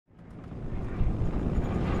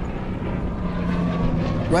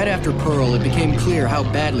Right after Pearl, it became clear how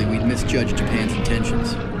badly we'd misjudged Japan's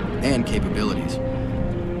intentions and capabilities.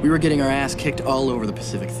 We were getting our ass kicked all over the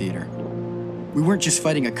Pacific theater. We weren't just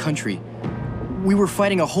fighting a country, we were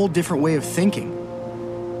fighting a whole different way of thinking.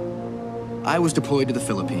 I was deployed to the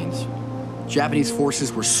Philippines. Japanese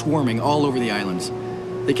forces were swarming all over the islands.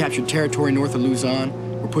 They captured territory north of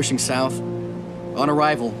Luzon, were pushing south. On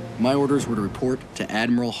arrival, my orders were to report to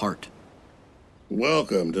Admiral Hart.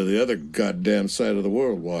 Welcome to the other goddamn side of the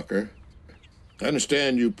world, Walker. I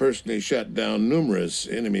understand you personally shot down numerous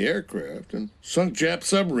enemy aircraft and sunk Jap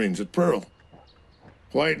submarines at Pearl.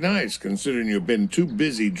 Quite nice, considering you've been too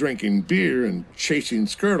busy drinking beer and chasing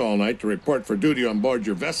skirt all night to report for duty on board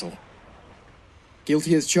your vessel.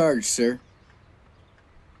 Guilty as charged, sir.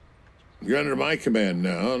 You're under my command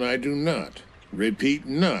now, and I do not, repeat,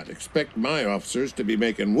 not expect my officers to be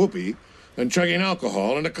making whoopee and chugging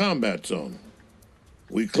alcohol in a combat zone.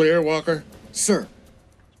 We clear, Walker? Sir.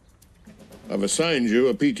 I've assigned you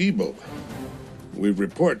a PT boat. We've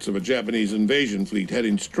reports of a Japanese invasion fleet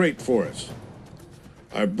heading straight for us.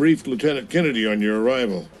 I briefed Lieutenant Kennedy on your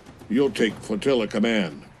arrival. You'll take flotilla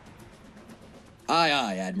command. Aye,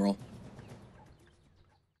 aye, Admiral.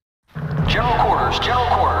 General quarters, general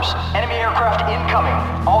quarters. Enemy aircraft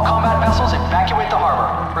incoming. All combat vessels evacuate the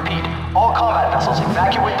harbor. Repeat, all combat vessels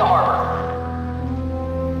evacuate the harbor.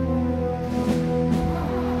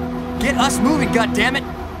 Get us moving, goddammit!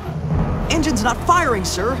 Engine's not firing,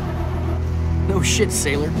 sir. No shit,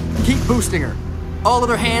 sailor. Keep boosting her. All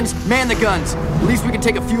other hands, man the guns. At least we can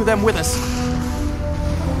take a few of them with us.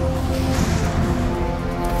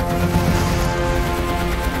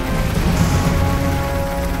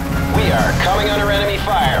 We are coming under enemy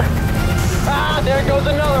fire. Ah, there goes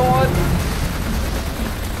another one.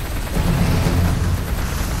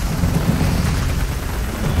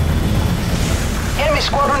 Enemy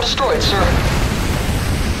squadron destroyed, sir.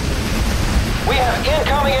 We have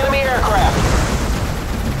incoming enemy aircraft.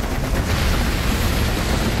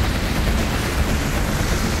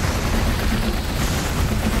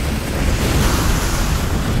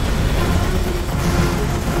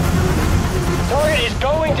 Target is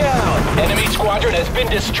going down. Enemy squadron has been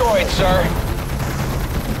destroyed, sir.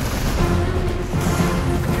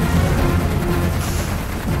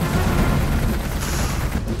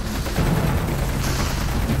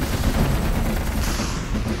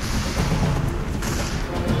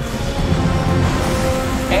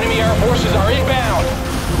 Enemy air forces are inbound.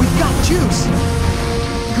 We've got juice!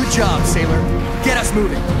 Good job, sailor. Get us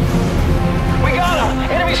moving. We got him!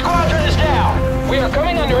 Enemy squadron is down! We are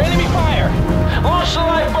coming under enemy fire! Launch the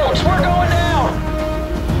lifeboats! We're going down!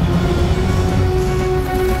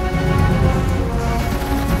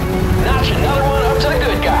 Notch another one up to the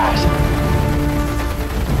good guys.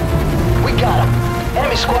 We got him!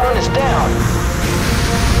 Enemy squadron is down!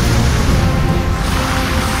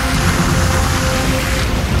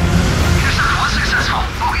 Intercept was successful.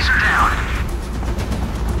 Bogies are down.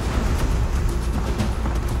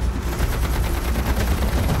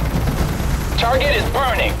 Target is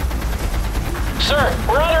burning. Sir,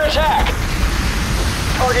 we're under attack.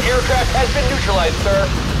 Target aircraft has been neutralized, sir.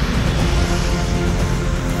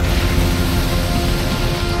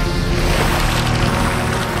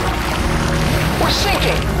 We're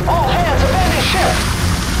sinking. All hands abandon ship.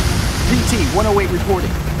 PT 108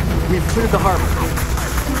 reporting. We've cleared the harbor.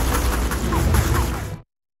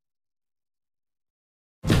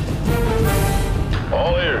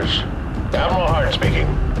 All ears. Admiral Hart speaking.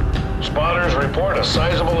 Spotters report a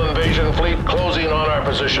sizable invasion fleet closing on our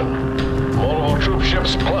position. Multiple troop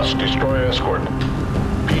ships plus destroyer escort.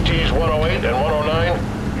 PTs 108 and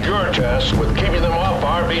 109, your task with keeping them off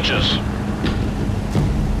our beaches.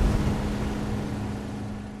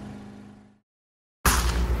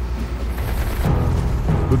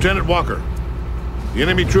 Lieutenant Walker, the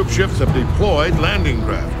enemy troop ships have deployed landing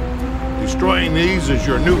craft. Destroying these is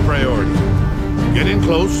your new priority. Get in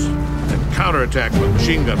close and counterattack with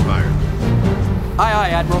machine gun fire. Aye, aye,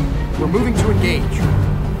 Admiral. We're moving to engage.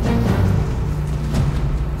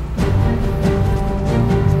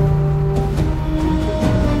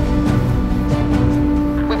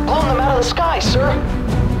 We've blown them out of the sky, sir.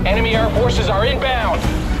 Enemy air forces are inbound.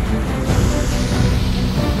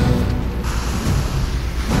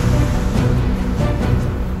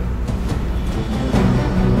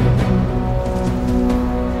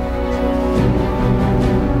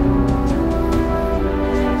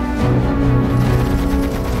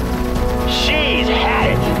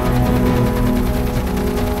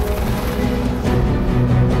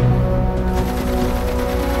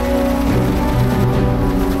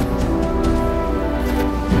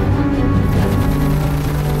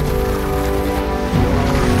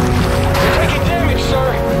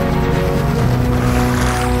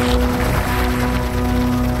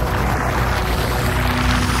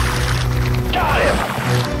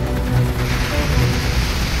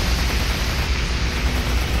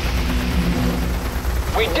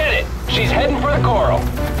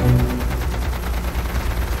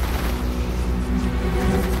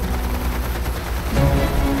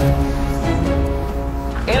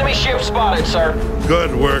 ship spotted, sir.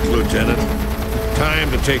 Good work, Lieutenant.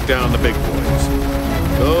 Time to take down the big boys.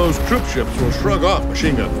 Those troop ships will shrug off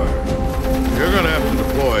machine gun fire. You're gonna have to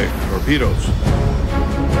deploy torpedoes.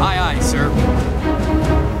 Aye, aye, sir.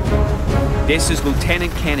 This is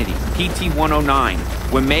Lieutenant Kennedy,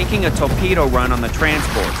 PT-109. We're making a torpedo run on the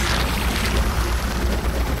transport.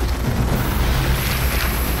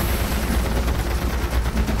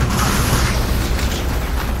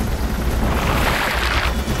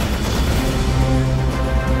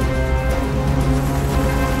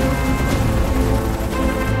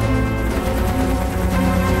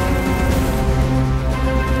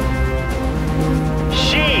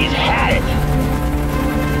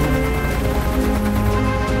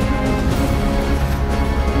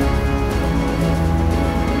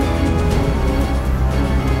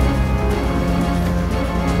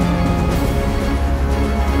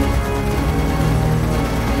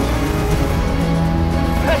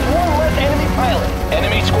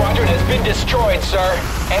 Destroyed, sir.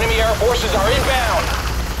 Enemy air forces are inbound.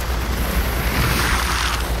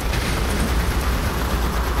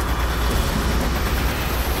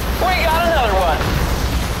 We got another one.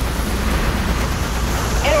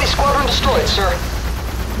 Enemy squadron destroyed, sir.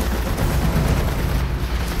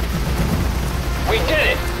 We did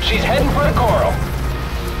it. She's heading for the coral.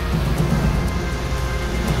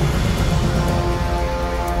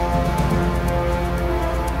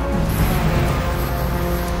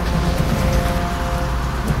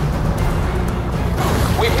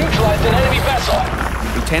 An enemy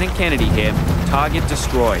vessel. Lieutenant Kennedy here. Target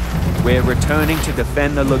destroyed. We're returning to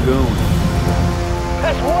defend the lagoon.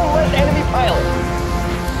 That's one less enemy pilot.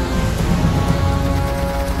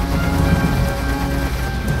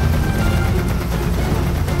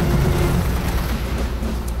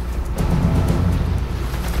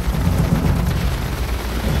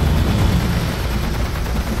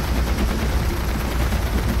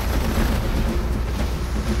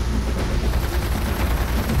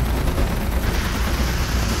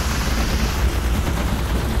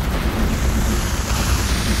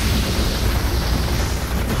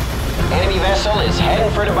 Vessel is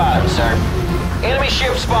heading for the bottom, sir. Enemy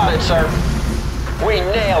ship spotted, sir. We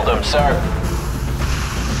nailed them, sir.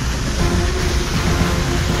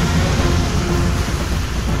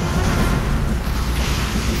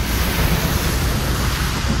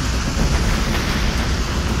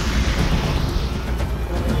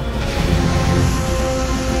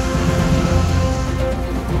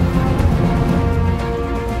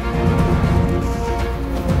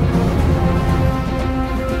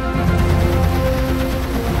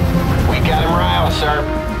 Sir,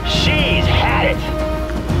 she's had it.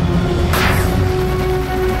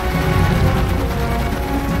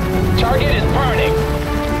 Target is burning.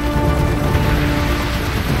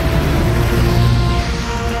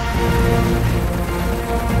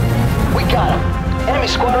 We got him. Enemy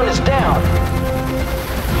squadron is down.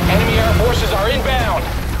 Enemy air forces are inbound.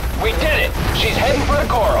 We did it. She's heading for the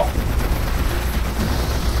coral.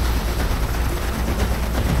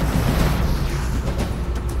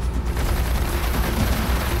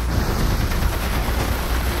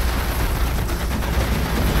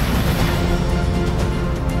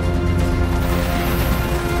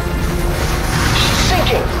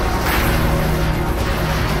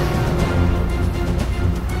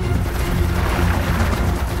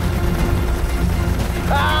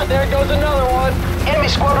 There goes another one. Enemy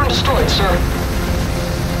squadron destroyed, sir.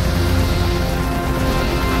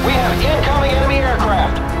 We have incoming enemy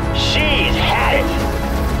aircraft. She's had it.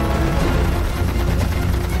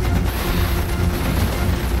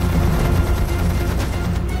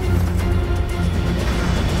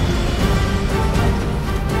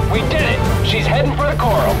 We did it. She's heading for the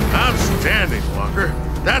coral. Outstanding, Walker.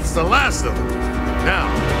 That's the last of them. Now,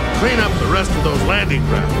 clean up the rest of those landing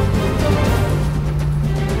craft.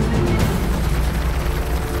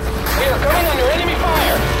 We are coming under enemy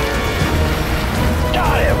fire!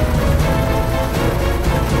 Got him!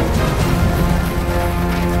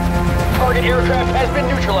 Target aircraft has been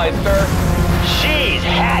neutralized, sir. She's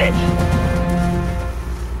had it!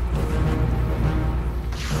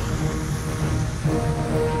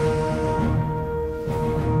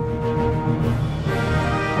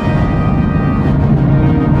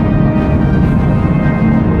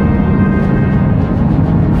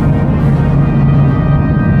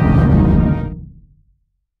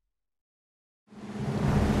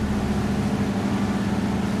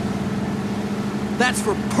 That's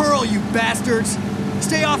for Pearl, you bastards!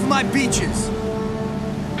 Stay off my beaches!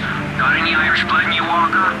 Got any Irish blood in you,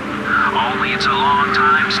 Walker? Only it's a long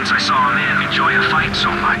time since I saw a man enjoy a fight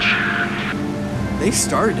so much. They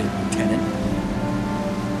started it, Lieutenant.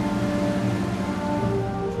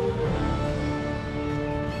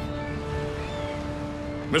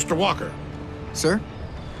 Mr. Walker, Sir?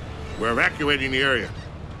 we're evacuating the area.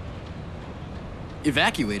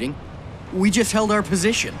 Evacuating? We just held our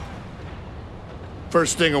position.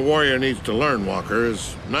 First thing a warrior needs to learn, Walker,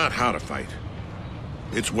 is not how to fight.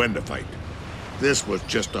 It's when to fight. This was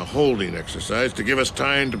just a holding exercise to give us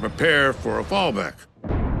time to prepare for a fallback.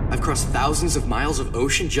 I've crossed thousands of miles of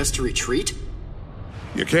ocean just to retreat?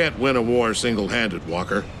 You can't win a war single-handed,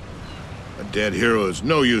 Walker. A dead hero is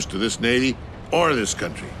no use to this Navy or this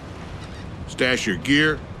country. Stash your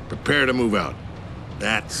gear, prepare to move out.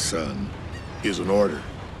 That, son, is an order.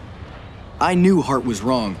 I knew Hart was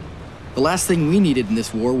wrong. The last thing we needed in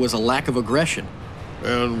this war was a lack of aggression.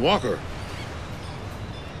 And Walker,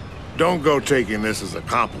 don't go taking this as a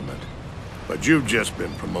compliment, but you've just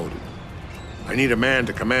been promoted. I need a man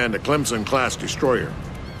to command a Clemson-class destroyer.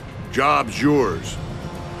 Job's yours.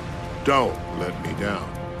 Don't let me down.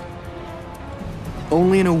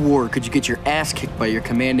 Only in a war could you get your ass kicked by your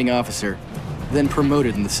commanding officer, then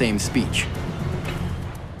promoted in the same speech.